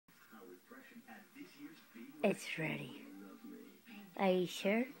It's ready. Are you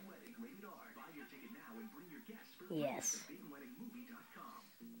sure? Yes.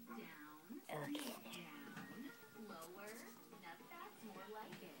 Okay.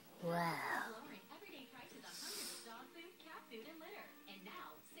 Wow.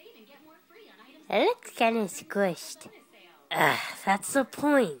 It looks kind of squished. That's the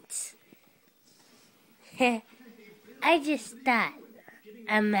point. I just thought,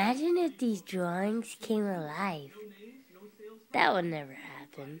 imagine if these drawings came alive. That would never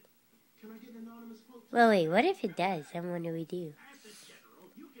happen. Well, wait, what if it does? Then what do we do?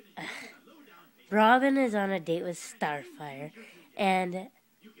 Robin is on a date with Starfire, and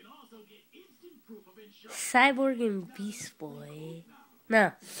Cyborg and Beast Boy.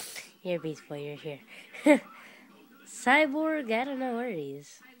 No, you're Beast Boy, you're here. Cyborg, I don't know where he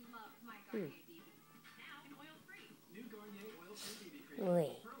is.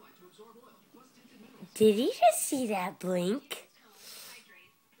 Wait. Did you just see that blink?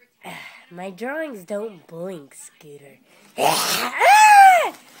 My drawings don't blink, Scooter.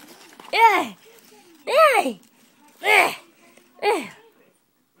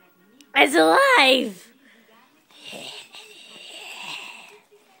 It's alive!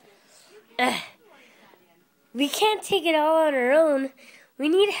 We can't take it all on our own. We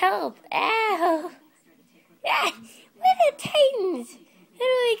need help. Ow! We're the Titans. Who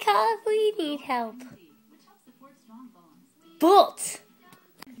do we call if we need help? Bolt!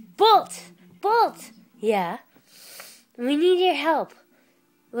 Bolt! Bolt! Yeah? We need your help.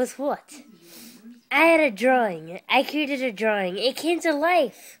 With what? I had a drawing. I created a drawing. It came to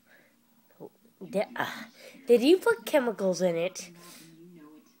life. Did you put chemicals in it?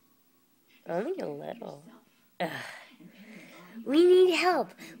 Only a little. We need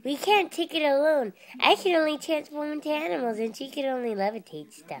help. We can't take it alone. I can only transform into animals, and she can only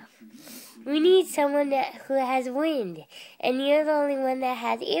levitate stuff. We need someone who has wind, and you're the only one that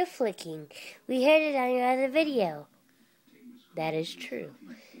has ear flicking. We heard it on your other video. That is true.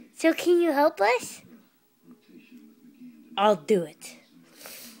 So can you help us? I'll do it.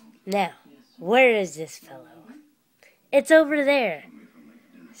 Now, where is this fellow? It's over there.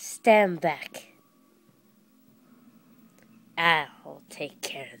 Stand back. I'll take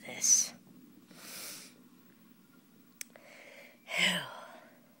care of this.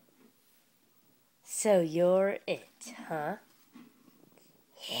 So you're it, huh?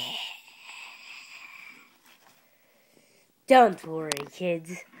 Yeah. Don't worry,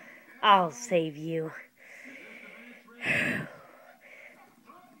 kids. I'll save you.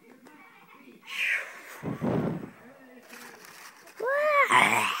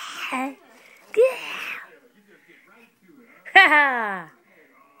 Ha!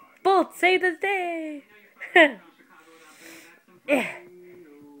 Bolt, save the day!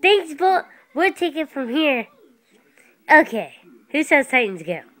 Thanks, Bolt. We'll take it from here. Okay, who says Titans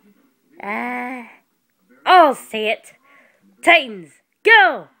go? I'll say it. Titans,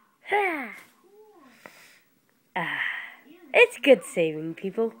 go! It's good saving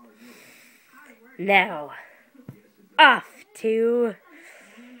people. Now, off to...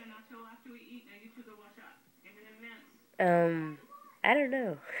 I don't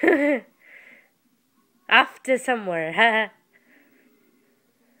know. Off to somewhere.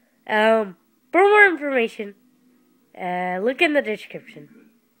 For more information, look in the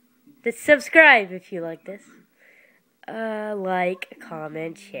description. Just subscribe if you like this. Like,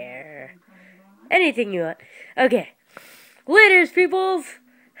 comment, share. Anything you want. Okay. Laters, peoples!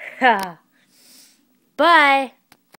 Bye!